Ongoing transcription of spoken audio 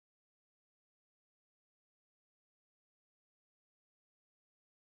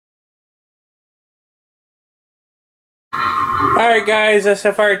Alright guys,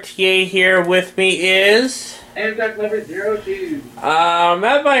 SFRTA here. With me is Amtrak number 02.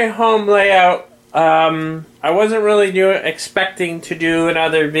 at my home layout. I wasn't really expecting to do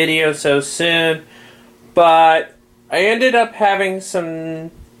another video so soon, but I ended up having some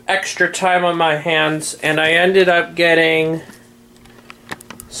extra time on my hands, and I ended up getting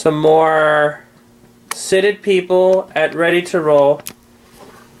some more seated people at Ready to Roll,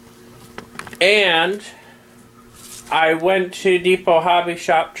 and I went to Depot Hobby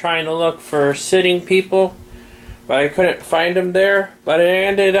Shop trying to look for sitting people, but I couldn't find them there. But I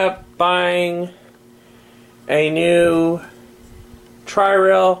ended up buying a new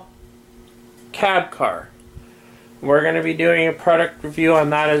tri-rail cab car. We're going to be doing a product review on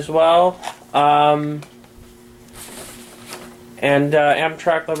that as well. And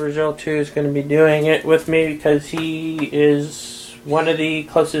Amtrak Lover 02 is going to be doing it with me because he is one of the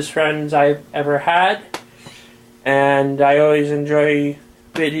closest friends I've ever had. And I always enjoy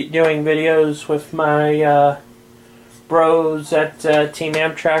doing videos with my bros at Team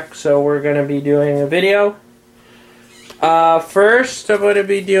Amtrak, so we're going to be doing a video. First, I'm going to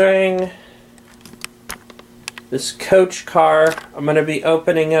be doing this coach car. I'm going to be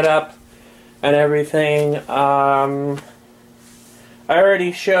opening it up and everything. I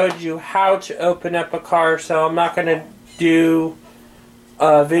already showed you how to open up a car, so I'm not going to do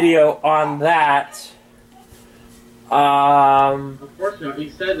a video on that. Unfortunately, you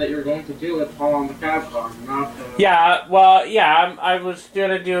said that you were going to do it on the cab car, not the... Yeah, well, yeah, I was going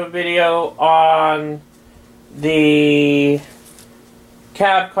to do a video on the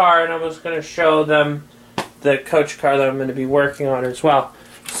cab car, and I was going to show them the coach car that I'm going to be working on as well.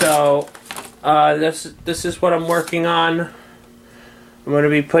 So, this is what I'm working on. I'm going to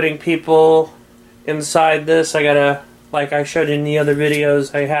be putting people inside this. I gotta, like I showed in the other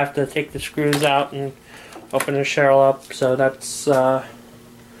videos, I have to take the screws out and open the shell up, so that's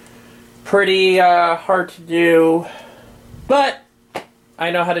pretty hard to do, but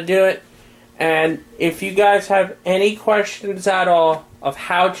I know how to do it. And if you guys have any questions at all of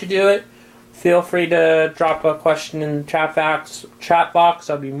how to do it, feel free to drop a question in the chat box.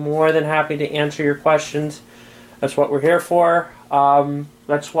 I'll be more than happy to answer your questions. That's what we're here for.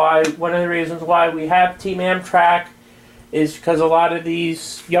 That's why one of the reasons why we have Team Amtrak is because a lot of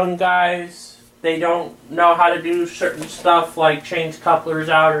these young guys, they don't know how to do certain stuff like change couplers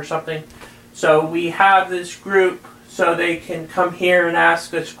out or something. So we have this group so they can come here and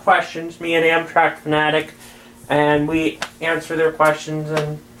ask us questions, me and Amtrak Fanatic, and we answer their questions.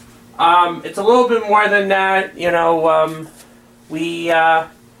 And it's a little bit more than that, you know. The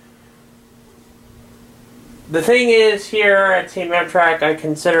thing is, here at Team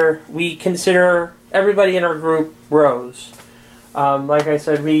Amtrak, we consider everybody in our group bros. Like I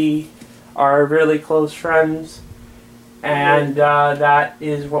said, we are really close friends, and that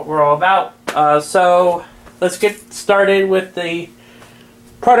is what we're all about. So let's get started with the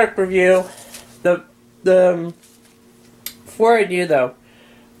product review. Before I do though,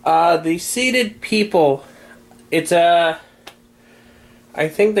 the seated people, it's I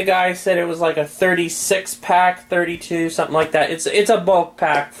think the guy said it was like a 36 pack, 32, something like that. It's a bulk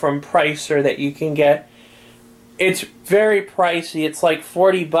pack from Pricer that you can get. It's very pricey. It's like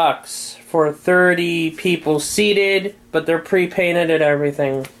 40 bucks for 30 people seated, but they're pre-painted and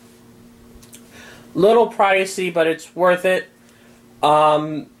everything. Little pricey, but it's worth it.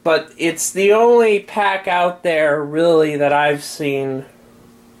 But it's the only pack out there, really, that I've seen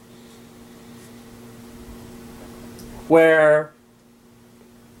where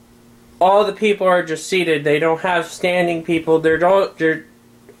all the people are just seated. They don't have standing people. They're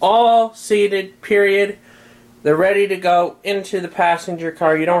all seated, period. They're ready to go into the passenger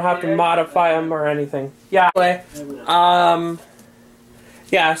car. You don't have to modify them or anything. Yeah.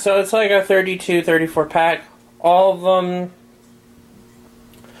 Yeah, so it's like a 32, 34 pack. All of them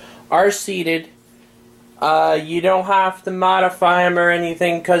are seated. You don't have to modify them or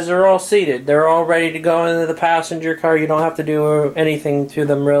anything because they're all seated. They're all ready to go into the passenger car. You don't have to do anything to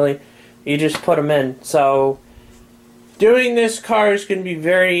them, really. You just put them in. So, doing this car is going to be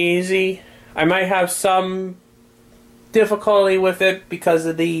very easy. I might have some difficulty with it because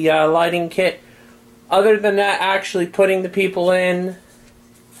of the lighting kit. Other than that, actually putting the people in,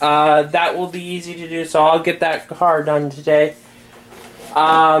 that will be easy to do, so I'll get that car done today.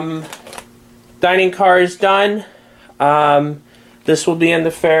 Dining car is done. This will be in the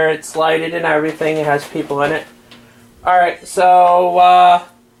fair. It's lighted and everything. It has people in it. Alright, so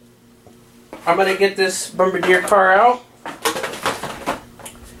I'm going to get this Bombardier car out.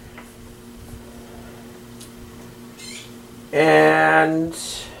 And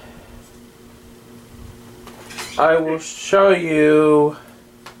I will show you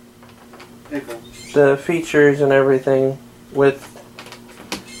the features and everything with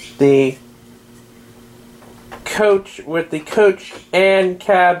the coach and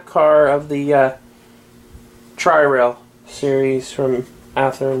cab car of the Tri-Rail series from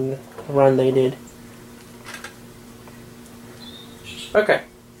after the run they did. Okay.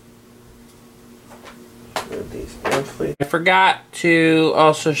 I forgot to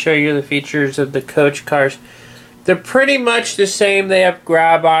also show you the features of the coach cars. They're pretty much the same. They have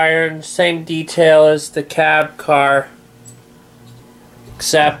grab irons, same detail as the cab car,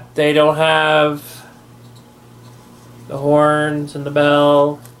 except they don't have the horns and the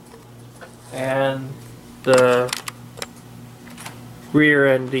bell and the rear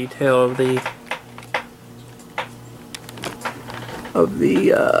end detail of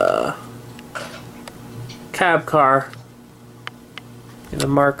the cab car and the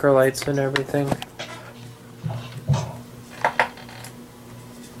marker lights and everything.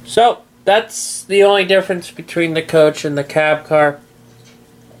 So that's the only difference between the coach and the cab car.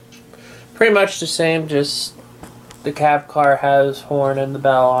 Pretty much the same, just the cab car has horn and the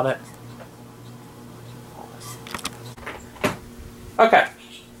bell on it. Okay.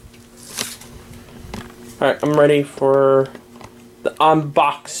 Alright, I'm ready for the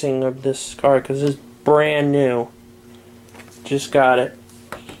unboxing of this car because it's brand new. Just got it.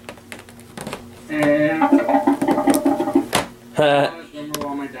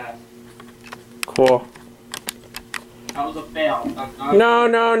 Cool. That was a fail.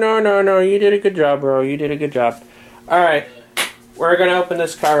 No. You did a good job, bro. You did a good job. Alright. We're going to open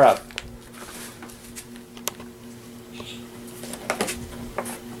this car up.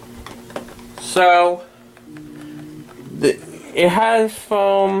 So, it has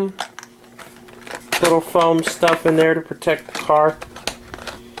foam, little foam stuff in there to protect the car.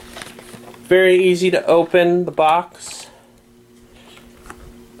 Very easy to open the box.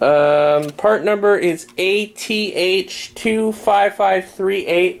 Part number is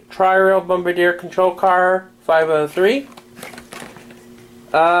ATH25538 Tri-Rail Bombardier Control Car 503.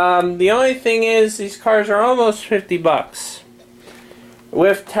 The only thing is these cars are almost $50.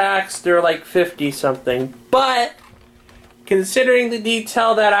 With tax, they're like 50 something. But considering the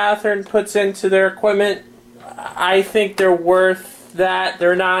detail that Athearn puts into their equipment, I think they're worth that.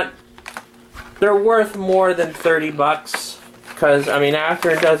 They're worth more than $30. Because, I mean,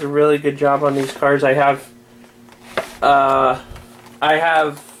 Athearn does a really good job on these cars. I have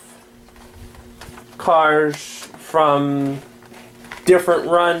cars from different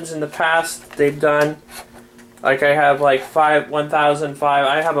runs in the past they've done. Like, I have, like, 1005.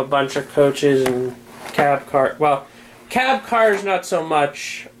 I have a bunch of coaches and cab cars. Well, cab cars, not so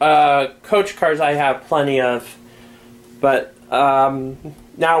much. Coach cars I have plenty of. But,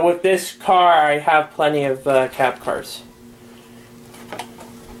 now with this car, I have plenty of cab cars.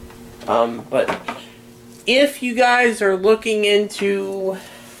 But if you guys are looking into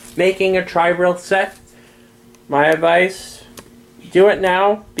making a Tri-Rail set, my advice, do it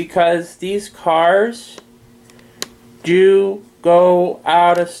now, because these cars do go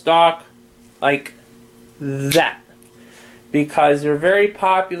out of stock like that. Because they're very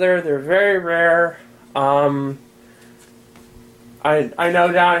popular, they're very rare. I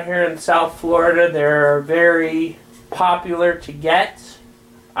know down here in South Florida they're very popular to get.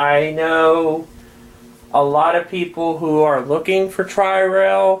 I know a lot of people who are looking for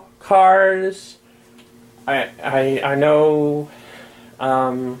Tri-Rail cars. I know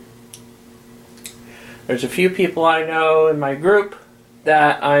there's a few people I know in my group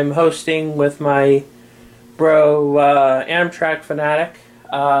that I'm hosting with my bro Amtrak fanatic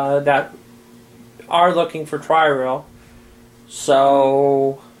that are looking for Tri-Rail.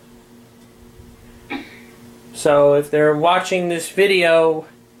 So if they're watching this video,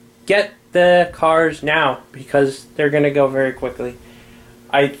 get the cars now, because they're going to go very quickly.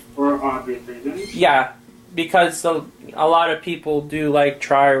 For obvious reasons. Yeah, because a lot of people do like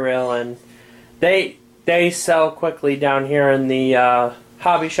Tri-Rail, and they sell quickly down here in the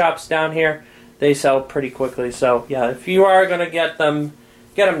hobby shops down here. They sell pretty quickly. So yeah, if you are going to get them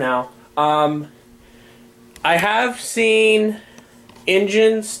now. I have seen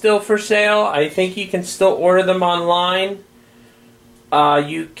engines still for sale. I think you can still order them online.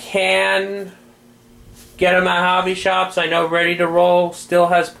 You can get them at hobby shops. I know Ready to Roll still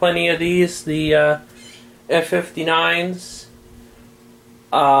has plenty of these, the F59s.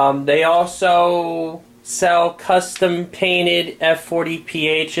 They also sell custom painted F40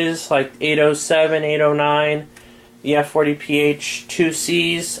 PHs like 807, 809, the F40 PH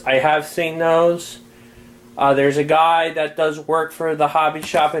 2Cs. I have seen those. There's a guy that does work for the hobby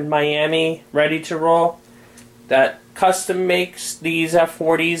shop in Miami, Ready to Roll, that custom makes these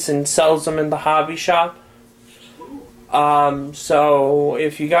F40s and sells them in the hobby shop. So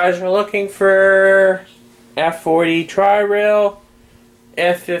if you guys are looking for F40 tri-rail,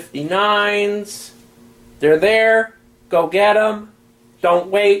 F59s, they're there. Go get them.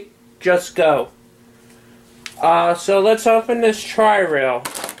 Don't wait. Just go. So let's open this tri-rail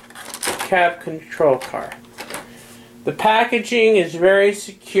cab control car. The packaging is very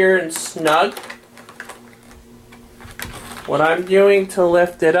secure and snug. What I'm doing to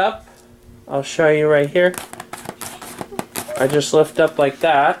lift it up, I'll show you right here. I just lift up like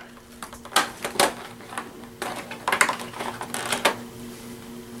that.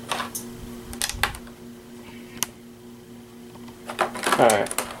 Alright.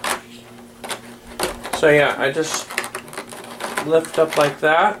 So yeah, I just lift up like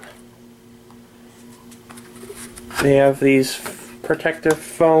that. They have these protective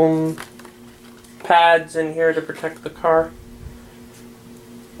foam pads in here to protect the car.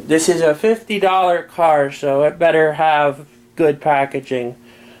 This is a $50 car, so it better have good packaging.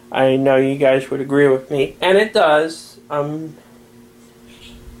 I know you guys would agree with me, and it does.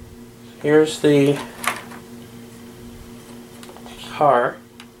 Here's the car.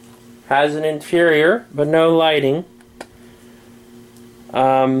 Has an interior, but no lighting.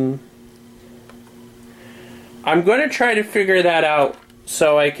 I'm going to try to figure that out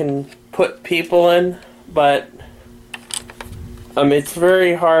so I can put people in, but it's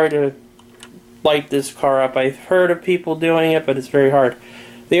very hard to light this car up. I've heard of people doing it, but it's very hard.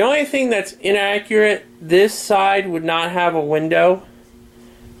 The only thing that's inaccurate, this side would not have a window.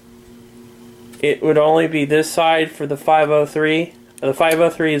 It would only be this side for the 503. The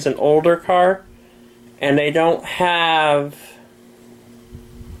 503 is an older car, and they don't have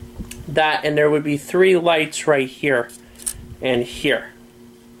that, and there would be 3 lights right here and here.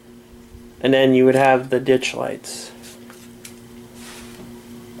 And then you would have the ditch lights.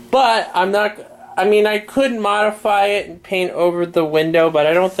 But I could modify it and paint over the window, but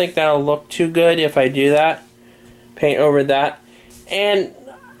I don't think that'll look too good if I do that. Paint over that. And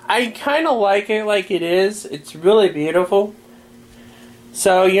I kind of like it like it is. It's really beautiful.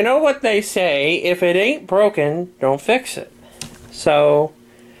 So, you know what they say, if it ain't broken, don't fix it. So,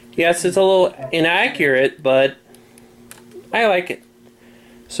 yes, it's a little inaccurate, but I like it.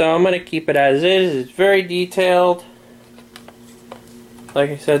 So I'm going to keep it as is. It's very detailed. Like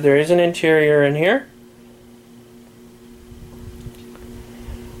I said, there is an interior in here.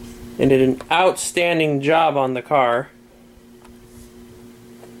 They did an outstanding job on the car.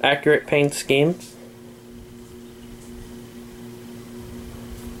 Accurate paint scheme.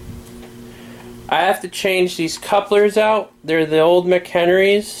 I have to change these couplers out. They're the old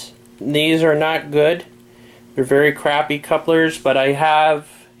McHenrys. These are not good. They're very crappy couplers, but I have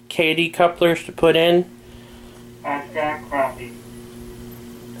KD couplers to put in. Hashtag crappy.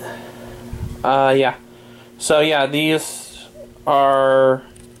 Yeah. So yeah, these are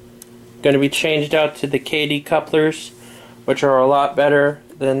going to be changed out to the KD couplers, which are a lot better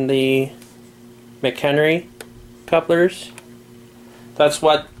than the McHenry couplers. That's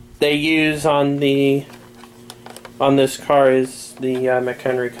what they use on this car, is the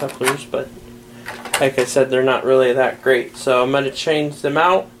McHenry couplers, but like I said, they're not really that great. So I'm going to change them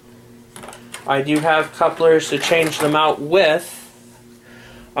out. I do have couplers to change them out with.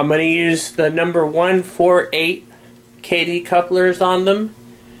 I'm going to use the number 148 KD couplers on them.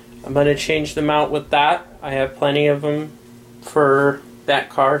 I'm going to change them out with that. I have plenty of them for that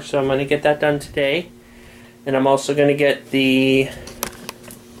car, so I'm going to get that done today. And I'm also going to get the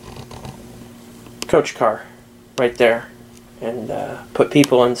coach car right there and put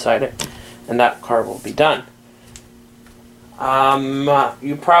people inside it, and that car will be done.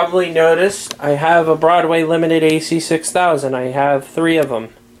 You probably noticed I have a Broadway Limited AC6000. I have 3 of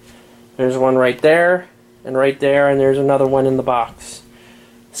them. There's one right there, and there's another one in the box.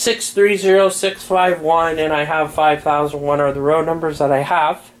 630651, and I have 5001 are the road numbers that I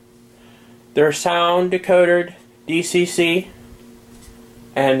have. They're sound decodered DCC,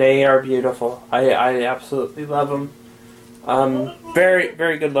 and they are beautiful. I absolutely love them. Very,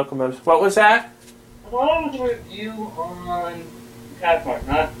 very good locomotives. What was that? What was the review on cab car,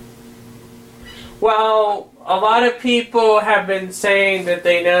 huh? Well, a lot of people have been saying that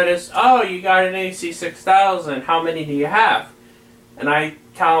they noticed, oh, you got an AC6000, how many do you have? And I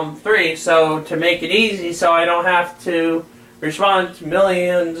tell them 3, so to make it easy, so I don't have to respond to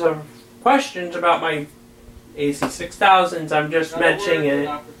millions of questions about my AC6000s, I'm just mentioning it.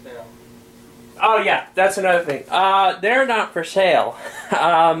 Not for sale. Oh yeah, that's another thing. They're not for sale.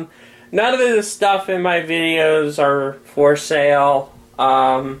 None of the stuff in my videos are for sale.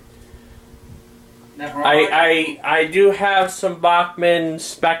 I do have some Bachmann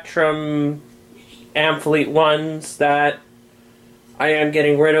Spectrum Amfleet ones that I am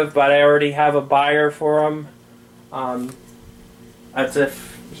getting rid of, but I already have a buyer for them. That's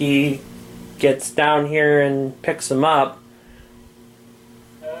if he gets down here and picks them up.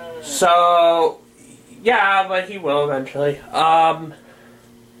 So, yeah, but he will eventually.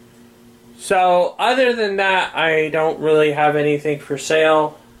 So, other than that, I don't really have anything for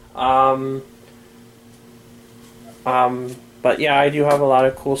sale. But yeah, I do have a lot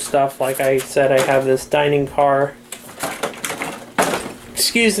of cool stuff. Like I said, I have this dining car.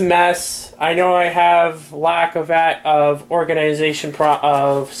 Excuse the mess. I know I have lack of organization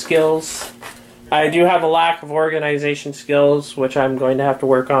of skills. I do have a lack of organization skills, which I'm going to have to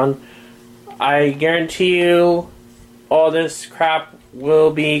work on. I guarantee you all this crap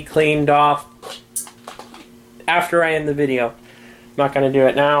will be cleaned off after I end the video. I'm not going to do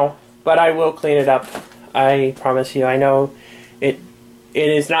it now, but I will clean it up. I promise you. I know it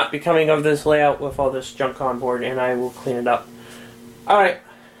is not becoming of this layout with all this junk on board, and I will clean it up. Alright,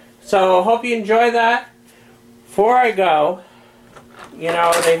 so hope you enjoy that. Before I go, you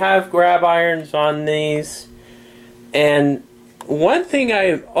know, they have grab irons on these, and one thing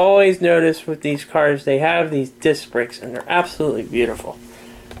I've always noticed with these cars, they have these disc brakes, and they're absolutely beautiful.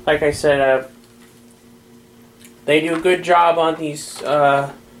 Like I said, they do a good job on these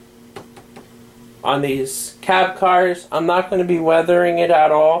cab cars. I'm not going to be weathering it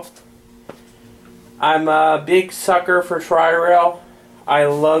at all. I'm a big sucker for Tri-Rail. I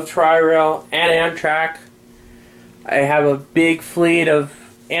love Tri-Rail and Amtrak. I have a big fleet of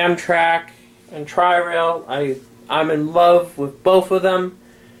Amtrak and Tri-Rail. I'm in love with both of them.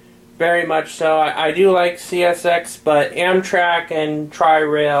 Very much so. I do like CSX, but Amtrak and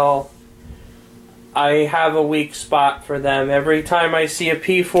Tri-Rail, I have a weak spot for them. Every time I see a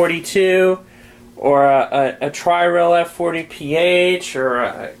P42 or a Tri-Rail F40PH or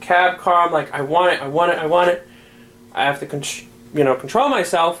a cab car, I'm like, I want it, I want it, I want it. I have to control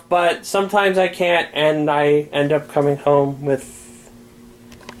myself, but sometimes I can't, and I end up coming home with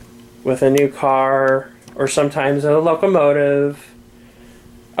a new car, or sometimes a locomotive.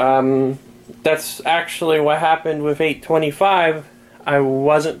 That's actually what happened with 825. I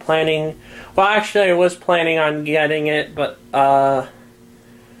wasn't planning, well actually I was planning on getting it, but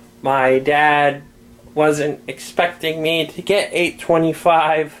my dad wasn't expecting me to get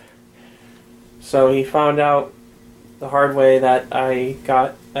 825, so he found out the hard way that I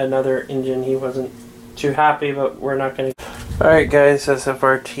got another engine. He wasn't too happy, but we're not going to. Alright guys,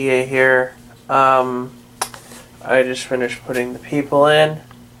 SFRTA here. I just finished putting the people in.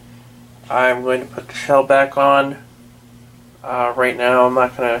 I'm going to put the shell back on. Right now I'm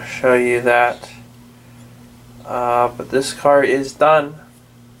not going to show you that. But this car is done.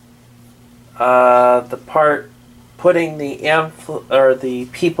 The part putting the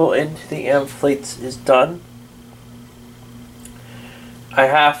people into the Amfleets is done. I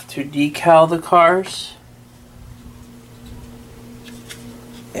have to decal the cars,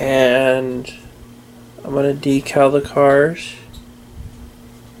 and I'm going to decal the cars.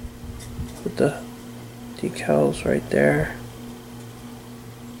 Put the decals right there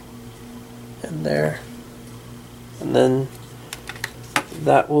and there, and then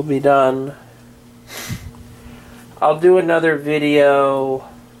that will be done. I'll do another video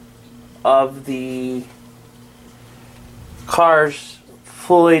of the cars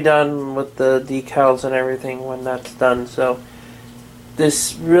fully done with the decals and everything when that's done. So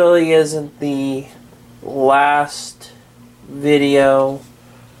this really isn't the last video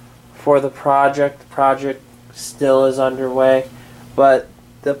for the project. The project still is underway, but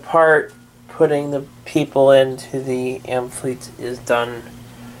the part putting the people into the Amfleets is done.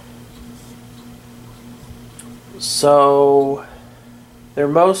 So they're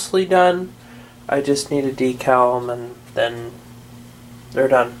mostly done. I just need to decal them, and then they're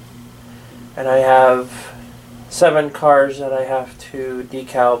done. And I have 7 cars that I have to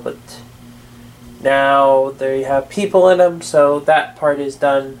decal, but now they have people in them, so that part is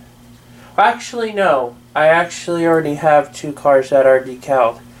done. Actually, no. I actually already have 2 cars that are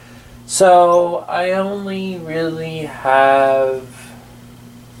decaled. So I only really have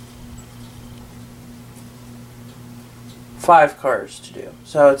 5 cars to do,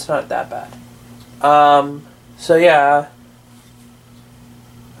 so it's not that bad. So yeah,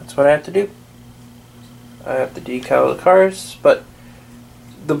 that's what I have to do. I have to decal the cars, but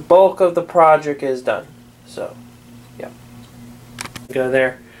the bulk of the project is done. So, yeah. Go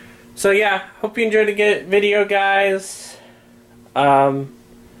there. So yeah, hope you enjoyed the video, guys.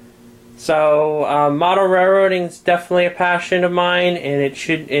 So model railroading is definitely a passion of mine, and it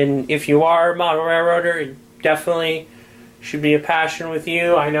should. And if you are a model railroader, it definitely should be a passion with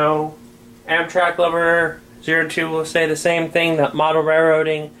you. I know Amtrak lover 02 will say the same thing. That model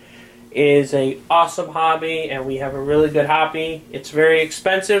railroading is a awesome hobby, and we have a really good hobby. It's very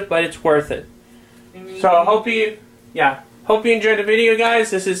expensive, but it's worth it. So I hope you enjoyed the video, guys.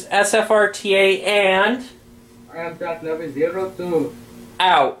 This is SFRTA and Amtrak lover 02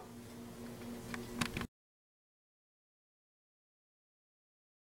 out.